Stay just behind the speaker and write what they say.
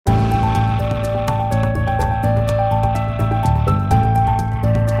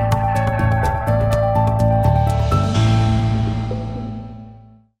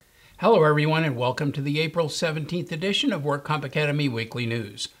Hello, everyone, and welcome to the April 17th edition of Work Comp Academy Weekly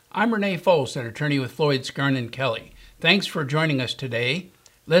News. I'm Renee Fols, an attorney with Floyd, Skern & Kelly. Thanks for joining us today.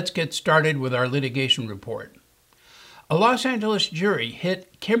 Let's get started with our litigation report. A Los Angeles jury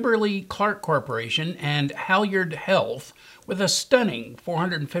hit Kimberly-Clark Corporation and Halyard Health with a stunning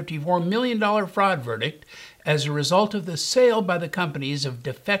 $454 million fraud verdict as a result of the sale by the companies of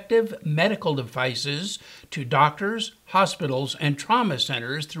defective medical devices to doctors, hospitals, and trauma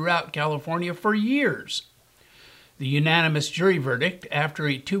centers throughout California for years. The unanimous jury verdict after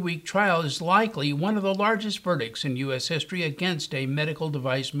a 2-week trial is likely one of the largest verdicts in U.S. history against a medical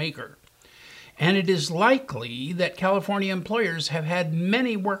device maker. And it is likely that California employers have had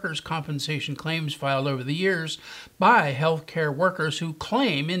many workers' compensation claims filed over the years by healthcare workers who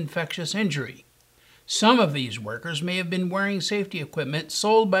claim infectious injury. Some of these workers may have been wearing safety equipment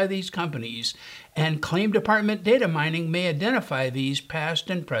sold by these companies, and claim department data mining may identify these past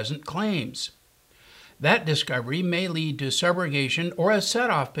and present claims. That discovery may lead to subrogation or a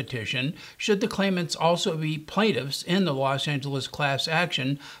set-off petition should the claimants also be plaintiffs in the Los Angeles class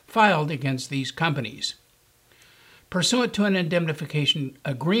action filed against these companies. Pursuant to an indemnification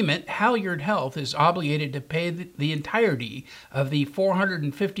agreement, Halyard Health is obligated to pay the entirety of the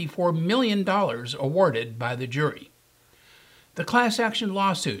 $454 million awarded by the jury. The class action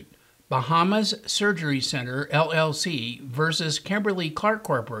lawsuit, Bahamas Surgery Center, LLC versus Kimberly-Clark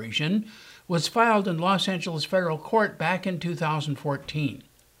Corporation, was filed in Los Angeles federal court back in 2014.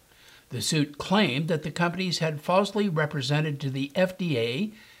 The suit claimed that the companies had falsely represented to the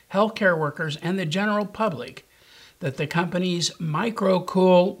FDA, healthcare workers, and the general public that the company's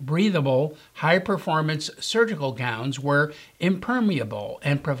micro-cool, breathable, high-performance surgical gowns were impermeable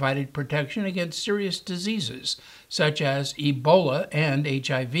and provided protection against serious diseases such as Ebola and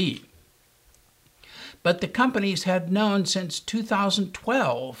HIV. But the companies had known since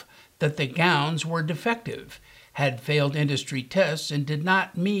 2012 that the gowns were defective, had failed industry tests, and did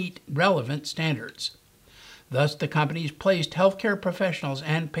not meet relevant standards. Thus, the companies placed healthcare professionals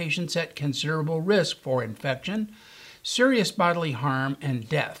and patients at considerable risk for infection, serious bodily harm, and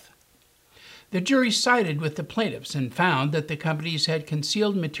death. The jury sided with the plaintiffs and found that the companies had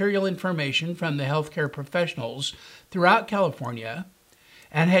concealed material information from the healthcare professionals throughout California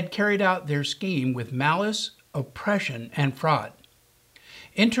and had carried out their scheme with malice, oppression, and fraud.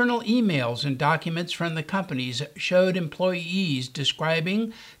 Internal emails and documents from the companies showed employees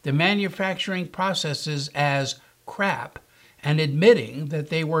describing the manufacturing processes as crap and admitting that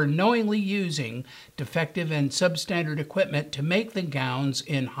they were knowingly using defective and substandard equipment to make the gowns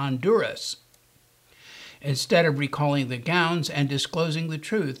in Honduras. Instead of recalling the gowns and disclosing the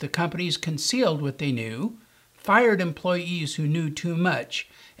truth, the companies concealed what they knew, fired employees who knew too much,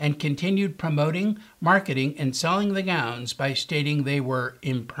 and continued promoting, marketing, and selling the gowns by stating they were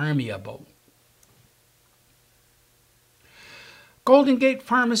impermeable. Golden Gate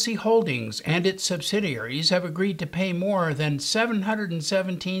Pharmacy Holdings and its subsidiaries have agreed to pay more than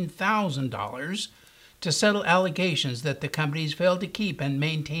 $717,000 to settle allegations that the companies failed to keep and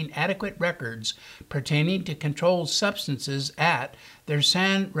maintain adequate records pertaining to controlled substances at their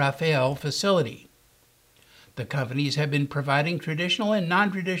San Rafael facility. The companies have been providing traditional and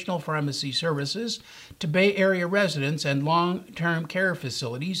non-traditional pharmacy services to Bay Area residents and long-term care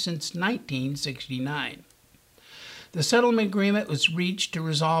facilities since 1969. The settlement agreement was reached to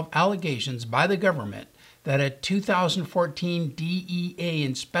resolve allegations by the government that a 2014 DEA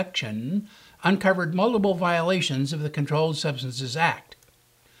inspection uncovered multiple violations of the Controlled Substances Act.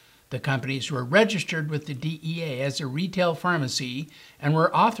 The companies were registered with the DEA as a retail pharmacy and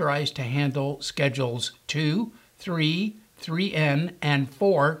were authorized to handle Schedules 2, 3, 3N, and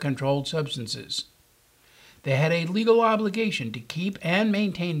 4 controlled substances. They had a legal obligation to keep and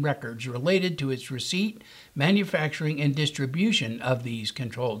maintain records related to its receipt, manufacturing, and distribution of these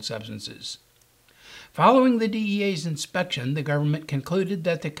controlled substances. Following the DEA's inspection, the government concluded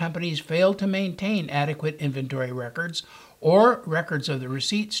that the companies failed to maintain adequate inventory records or records of the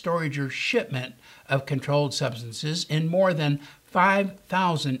receipt, storage, or shipment of controlled substances in more than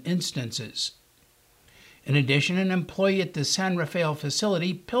 5,000 instances. In addition, an employee at the San Rafael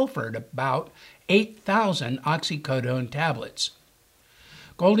facility pilfered about 8,000 oxycodone tablets.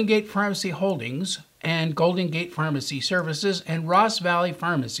 Golden Gate Pharmacy Holdings and Golden Gate Pharmacy Services and Ross Valley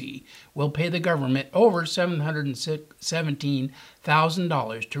Pharmacy will pay the government over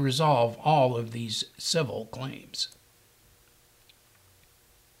 $717,000 to resolve all of these civil claims.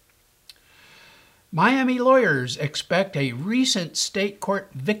 Miami lawyers expect a recent state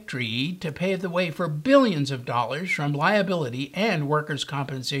court victory to pave the way for billions of dollars from liability and workers'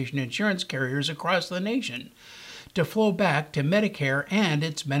 compensation insurance carriers across the nation to flow back to Medicare and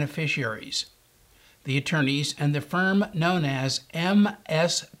its beneficiaries. The attorneys and the firm known as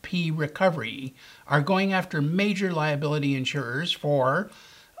MSP Recovery are going after major liability insurers for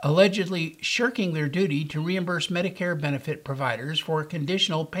allegedly shirking their duty to reimburse Medicare benefit providers for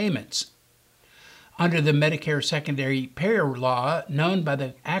conditional payments. Under the Medicare Secondary Payer Law, known by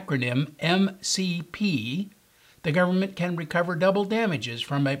the acronym MCP, the government can recover double damages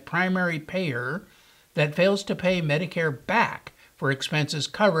from a primary payer that fails to pay Medicare back for expenses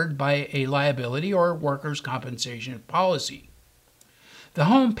covered by a liability or workers' compensation policy. The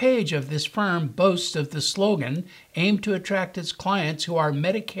home page of this firm boasts of the slogan aimed to attract its clients who are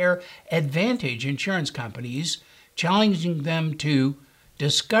Medicare Advantage insurance companies, challenging them to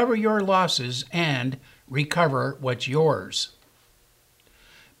discover your losses and recover what's yours.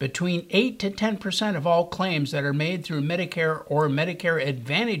 Between 8 to 10% of all claims that are made through Medicare or Medicare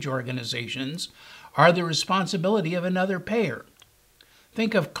Advantage organizations are the responsibility of another payer.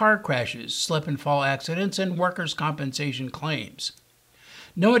 Think of car crashes, slip and fall accidents, and workers' compensation claims.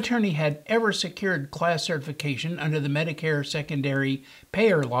 No attorney had ever secured class certification under the Medicare Secondary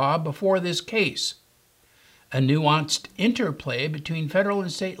Payer Law before this case. A nuanced interplay between federal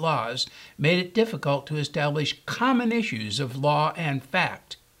and state laws made it difficult to establish common issues of law and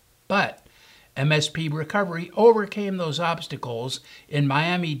fact. But MSP Recovery overcame those obstacles in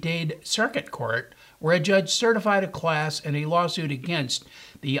Miami-Dade Circuit Court, where a judge certified a class in a lawsuit against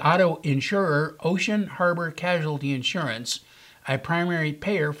the auto insurer Ocean Harbor Casualty Insurance, a primary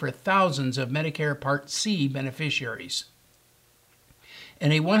payer for thousands of Medicare Part C beneficiaries.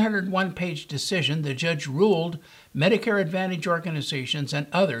 In a 101-page decision, the judge ruled Medicare Advantage organizations and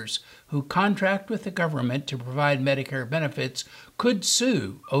others who contract with the government to provide Medicare benefits could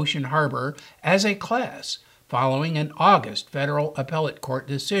sue Ocean Harbor as a class following an August federal appellate court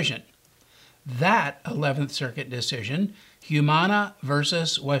decision. That 11th Circuit decision, Humana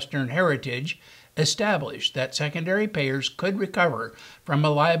versus Western Heritage, established that secondary payers could recover from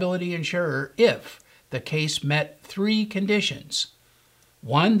a liability insurer if the case met three conditions.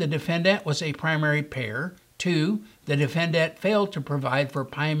 1, the defendant was a primary payer. 2, the defendant failed to provide for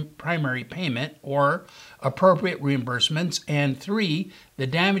primary payment or appropriate reimbursements. And 3, the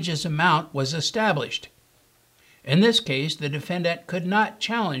damages amount was established. In this case, the defendant could not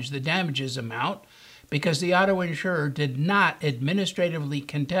challenge the damages amount because the auto insurer did not administratively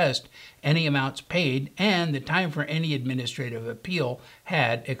contest any amounts paid, and the time for any administrative appeal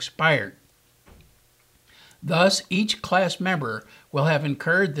had expired. Thus, each class member will have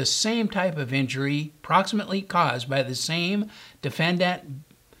incurred the same type of injury proximately caused by the same defendant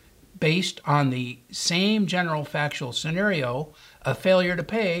based on the same general factual scenario of failure to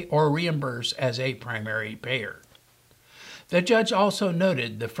pay or reimburse as a primary payer. The judge also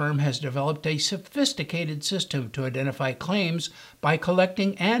noted the firm has developed a sophisticated system to identify claims by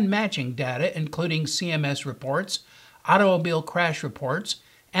collecting and matching data, including CMS reports, automobile crash reports,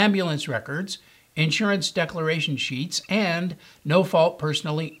 ambulance records, insurance declaration sheets, and no-fault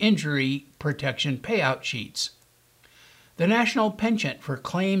personal injury protection payout sheets. The National Penchant for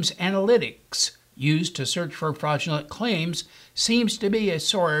Claims Analytics, used to search for fraudulent claims, seems to be a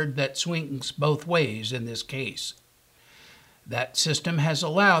sword that swings both ways in this case. That system has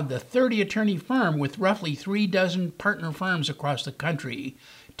allowed the 30-attorney firm with roughly 36 partner firms across the country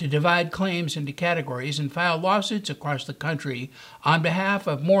to divide claims into categories and file lawsuits across the country on behalf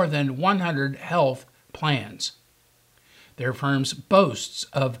of more than 100 health plans. Their firms boasts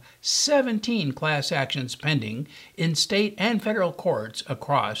of 17 class actions pending in state and federal courts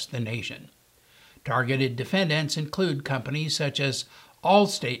across the nation. Targeted defendants include companies such as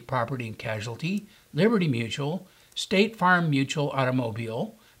Allstate Property and Casualty, Liberty Mutual, State Farm Mutual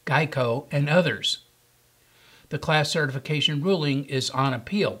Automobile, Geico, and others. The class certification ruling is on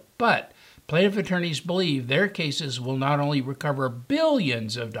appeal, but plaintiff attorneys believe their cases will not only recover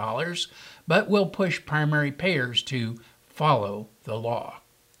billions of dollars, but will push primary payers to follow the law.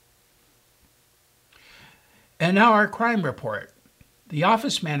 And now our crime report. The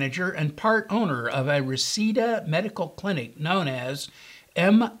office manager and part owner of a Reseda medical clinic known as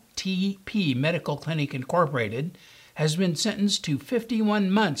MTP Medical Clinic Incorporated has been sentenced to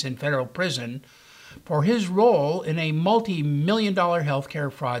 51 months in federal prison for his role in a multi-million-dollar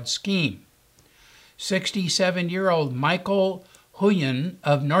healthcare fraud scheme. 67-year-old Michael Huyen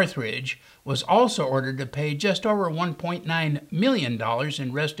of Northridge was also ordered to pay just over $1.9 million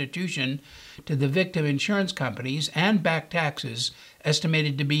in restitution to the victim insurance companies and back taxes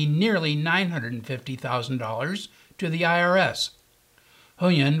estimated to be nearly $950,000 to the IRS.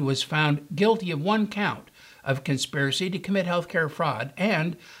 Huyen was found guilty of one count of conspiracy to commit healthcare fraud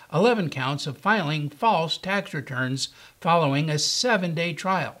and 11 counts of filing false tax returns following a 7-day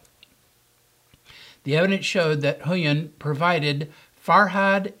trial. The evidence showed that Huyen provided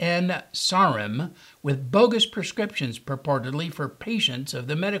Farhad and Sarim with bogus prescriptions purportedly for patients of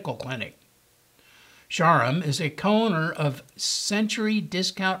the medical clinic. Sharam is a co-owner of Century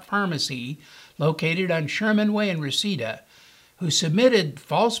Discount Pharmacy located on Sherman Way in Reseda, who submitted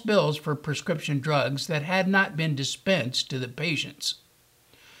false bills for prescription drugs that had not been dispensed to the patients.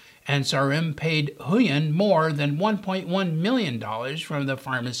 And Sarim paid Huyen more than $1.1 million from the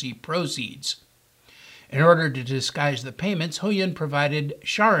pharmacy proceeds. In order to disguise the payments, Huyen provided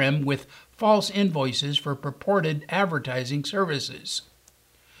Sharim with false invoices for purported advertising services.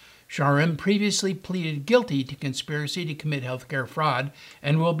 Sharim previously pleaded guilty to conspiracy to commit healthcare fraud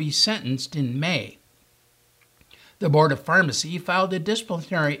and will be sentenced in May. The Board of Pharmacy filed a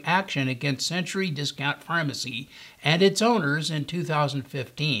disciplinary action against Century Discount Pharmacy and its owners in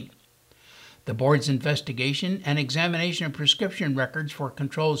 2015. The board's investigation and examination of prescription records for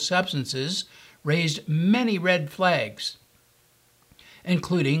controlled substances raised many red flags,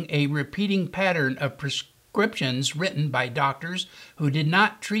 including a repeating pattern of prescriptions written by doctors who did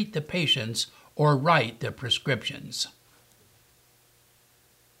not treat the patients or write the prescriptions.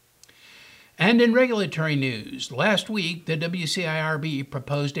 And in regulatory news, last week the WCIRB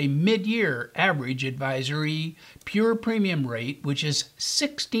proposed a mid-year average advisory pure premium rate, which is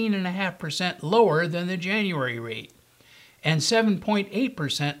 16.5% lower than the January rate and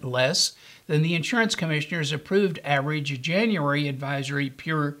 7.8% less than the Insurance Commissioner's approved average January advisory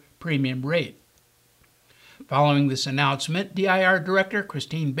pure premium rate. Following this announcement, DIR Director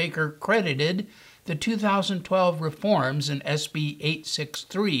Christine Baker credited the 2012 reforms in SB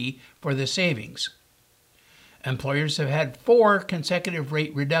 863 for the savings. Employers have had 4 consecutive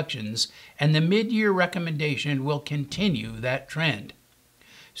rate reductions, and the mid-year recommendation will continue that trend.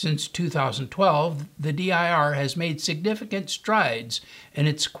 Since 2012, the DIR has made significant strides in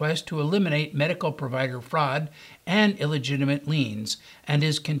its quest to eliminate medical provider fraud and illegitimate liens, and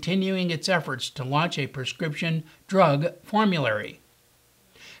is continuing its efforts to launch a prescription drug formulary.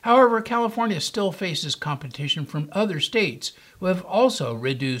 However, California still faces competition from other states who have also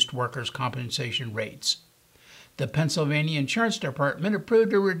reduced workers' compensation rates. The Pennsylvania Insurance Department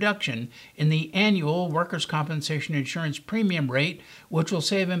approved a reduction in the annual workers' compensation insurance premium rate, which will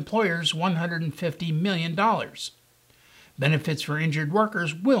save employers $150 million. Benefits for injured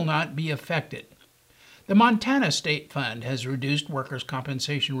workers will not be affected. The Montana State Fund has reduced workers'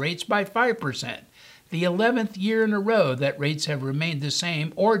 compensation rates by 5%, the 11th year in a row that rates have remained the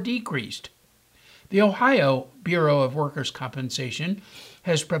same or decreased. The Ohio Bureau of Workers' Compensation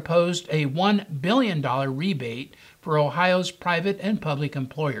has proposed a $1 billion rebate for Ohio's private and public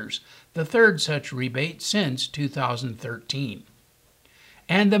employers, the third such rebate since 2013.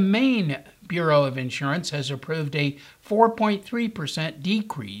 And the Maine Bureau of Insurance has approved a 4.3%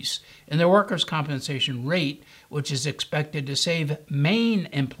 decrease in the workers' compensation rate, which is expected to save Maine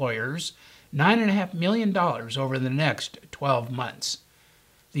employers $9.5 million over the next 12 months.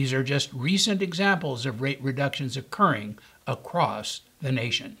 These are just recent examples of rate reductions occurring across the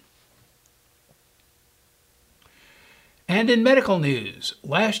nation. And in medical news,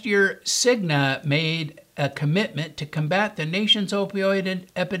 last year Cigna made a commitment to combat the nation's opioid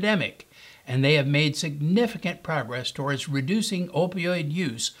epidemic, and they have made significant progress towards reducing opioid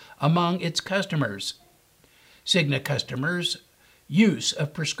use among its customers. Cigna customers' use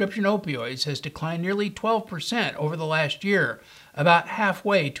of prescription opioids has declined nearly 12% over the last year, about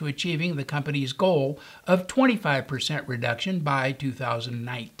halfway to achieving the company's goal of 25% reduction by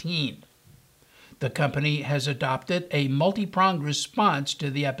 2019. The company has adopted a multi-pronged response to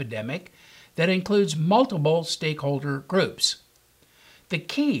the epidemic that includes multiple stakeholder groups. The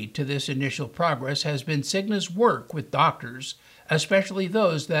key to this initial progress has been Cigna's work with doctors, especially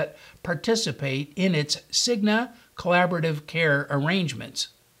those that participate in its Cigna Collaborative Care Arrangements.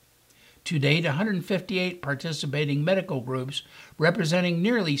 To date, 158 participating medical groups representing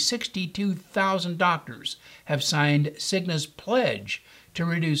nearly 62,000 doctors have signed Cigna's pledge to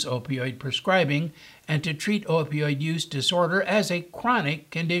reduce opioid prescribing and to treat opioid use disorder as a chronic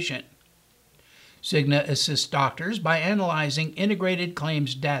condition. Cigna assists doctors by analyzing integrated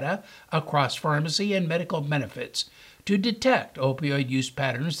claims data across pharmacy and medical benefits to detect opioid use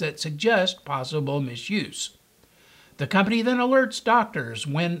patterns that suggest possible misuse. The company then alerts doctors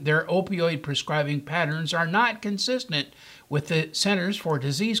when their opioid prescribing patterns are not consistent with the Centers for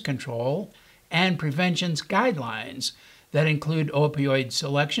Disease Control and Prevention's guidelines that include opioid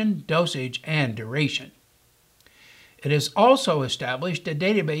selection, dosage, and duration. It has also established a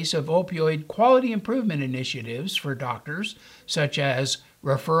database of opioid quality improvement initiatives for doctors, such as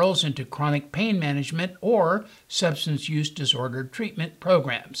referrals into chronic pain management or substance use disorder treatment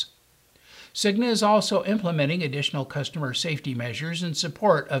programs. Cigna is also implementing additional customer safety measures in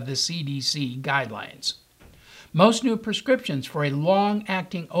support of the CDC guidelines. Most new prescriptions for a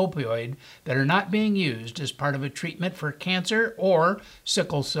long-acting opioid that are not being used as part of a treatment for cancer or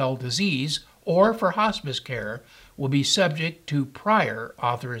sickle cell disease or for hospice care will be subject to prior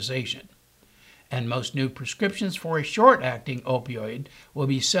authorization. And most new prescriptions for a short-acting opioid will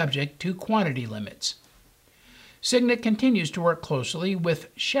be subject to quantity limits. Cigna continues to work closely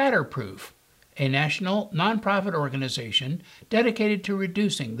with Shatterproof, a national nonprofit organization dedicated to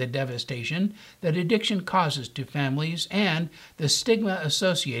reducing the devastation that addiction causes to families and the stigma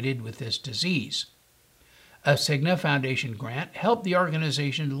associated with this disease. A Cigna Foundation grant helped the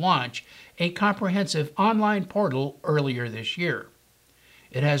organization launch a comprehensive online portal earlier this year.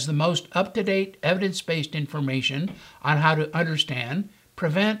 It has the most up-to-date, evidence-based information on how to understand,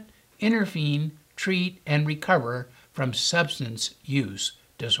 prevent, intervene, treat, and recover from substance use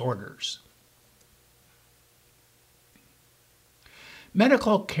disorders.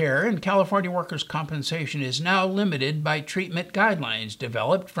 Medical care in California workers' compensation is now limited by treatment guidelines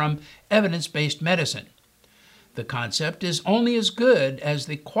developed from evidence-based medicine. The concept is only as good as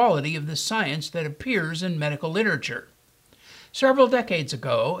the quality of the science that appears in medical literature. Several decades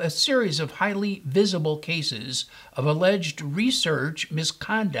ago, a series of highly visible cases of alleged research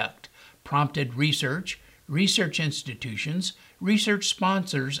misconduct prompted research institutions, research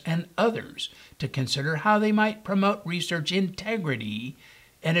sponsors, and others to consider how they might promote research integrity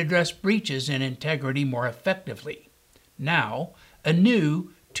and address breaches in integrity more effectively. Now, a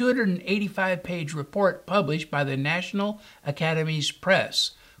new 285-page report published by the National Academies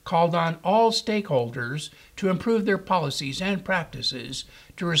Press called on all stakeholders to improve their policies and practices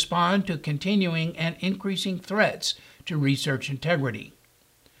to respond to continuing and increasing threats to research integrity.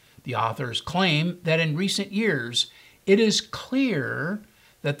 The authors claim that in recent years, it is clear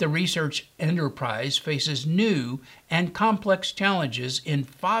that the research enterprise faces new and complex challenges in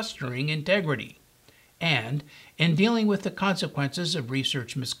fostering integrity and in dealing with the consequences of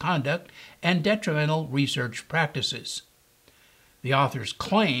research misconduct and detrimental research practices. The authors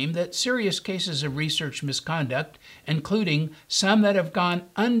claim that serious cases of research misconduct, including some that have gone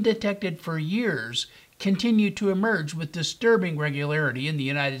undetected for years, continue to emerge with disturbing regularity in the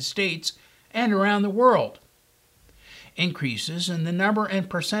United States and around the world. Increases in the number and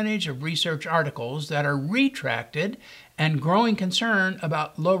percentage of research articles that are retracted and growing concern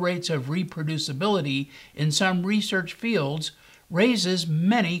about low rates of reproducibility in some research fields raises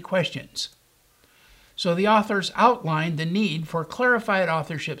many questions. So the authors outlined the need for clarified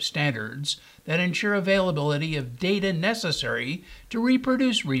authorship standards that ensure availability of data necessary to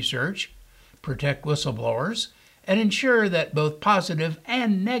reproduce research, protect whistleblowers, and ensure that both positive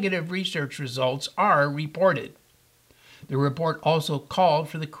and negative research results are reported. The report also called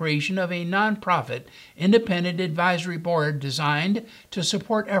for the creation of a nonprofit independent advisory board designed to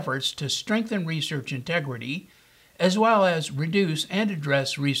support efforts to strengthen research integrity, as well as reduce and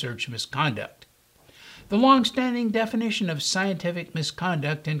address research misconduct. The long-standing definition of scientific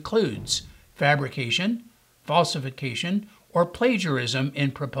misconduct includes fabrication, falsification, or plagiarism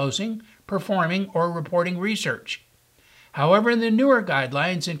in proposing, performing, or reporting research. However, the newer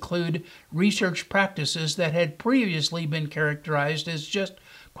guidelines include research practices that had previously been characterized as just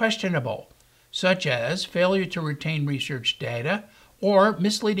questionable, such as failure to retain research data or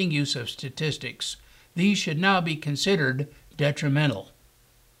misleading use of statistics. These should now be considered detrimental.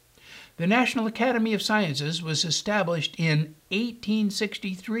 The National Academy of Sciences was established in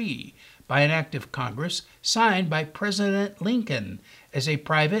 1863 by an act of Congress signed by President Lincoln as a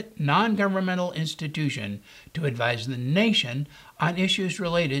private, non-governmental institution to advise the nation on issues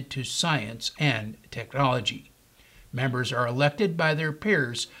related to science and technology. Members are elected by their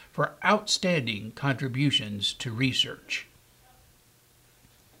peers for outstanding contributions to research.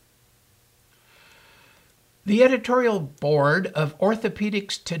 The editorial board of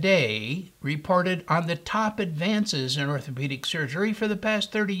Orthopedics Today reported on the top advances in orthopedic surgery for the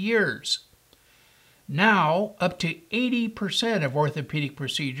past 30 years. Now, up to 80% of orthopedic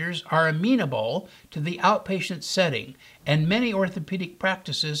procedures are amenable to the outpatient setting, and many orthopedic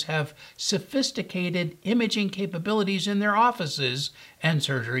practices have sophisticated imaging capabilities in their offices and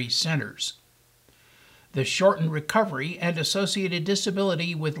surgery centers. The shortened recovery and associated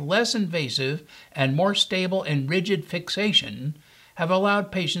disability with less invasive and more stable and rigid fixation have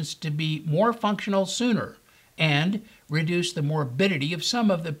allowed patients to be more functional sooner and reduce the morbidity of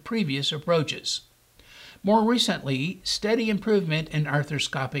some of the previous approaches. More recently, steady improvement in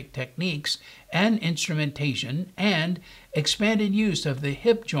arthroscopic techniques and instrumentation and expanded use of the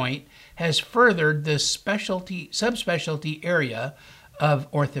hip joint has furthered the subspecialty area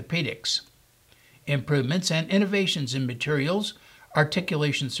of orthopedics. Improvements and innovations in materials,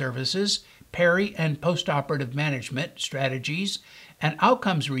 articulation services, peri and postoperative management strategies, and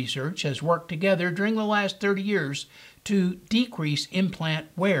outcomes research has worked together during the last 30 years to decrease implant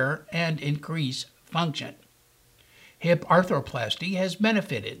wear and increase function. Hip arthroplasty has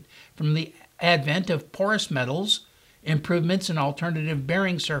benefited from the advent of porous metals, improvements in alternative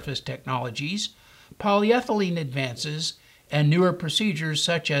bearing surface technologies, polyethylene advances, and newer procedures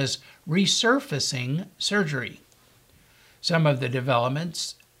such as resurfacing surgery. Some of the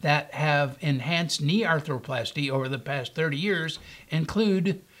developments that have enhanced knee arthroplasty over the past 30 years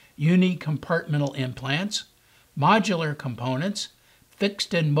include unicompartmental implants, modular components,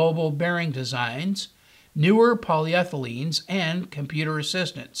 fixed and mobile bearing designs, newer polyethylenes, and computer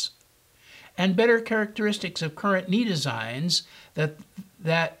assistance, and better characteristics of current knee designs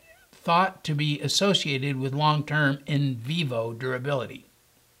that thought to be associated with long-term in vivo durability.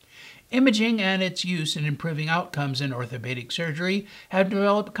 Imaging and its use in improving outcomes in orthopedic surgery have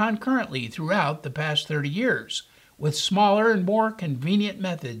developed concurrently throughout the past 30 years, with smaller and more convenient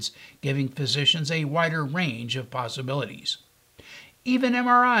methods giving physicians a wider range of possibilities. Even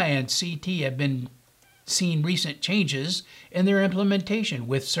MRI and CT have been seen recent changes in their implementation,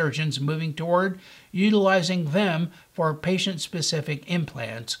 with surgeons moving toward utilizing them for patient-specific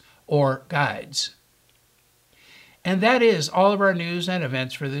implants or guides. And that is all of our news and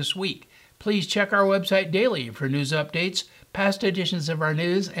events for this week. Please check our website daily for news updates, past editions of our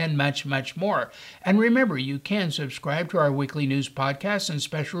news, and much, much more. And remember, you can subscribe to our weekly news podcasts and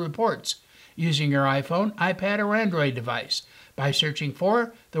special reports using your iPhone, iPad, or Android device by searching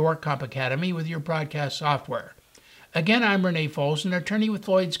for the WorkComp Academy with your broadcast software. Again, I'm Renee Foles, an attorney with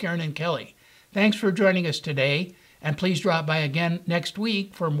Floyd, Skeren & Kelly. Thanks for joining us today, and please drop by again next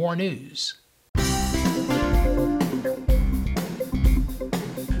week for more news.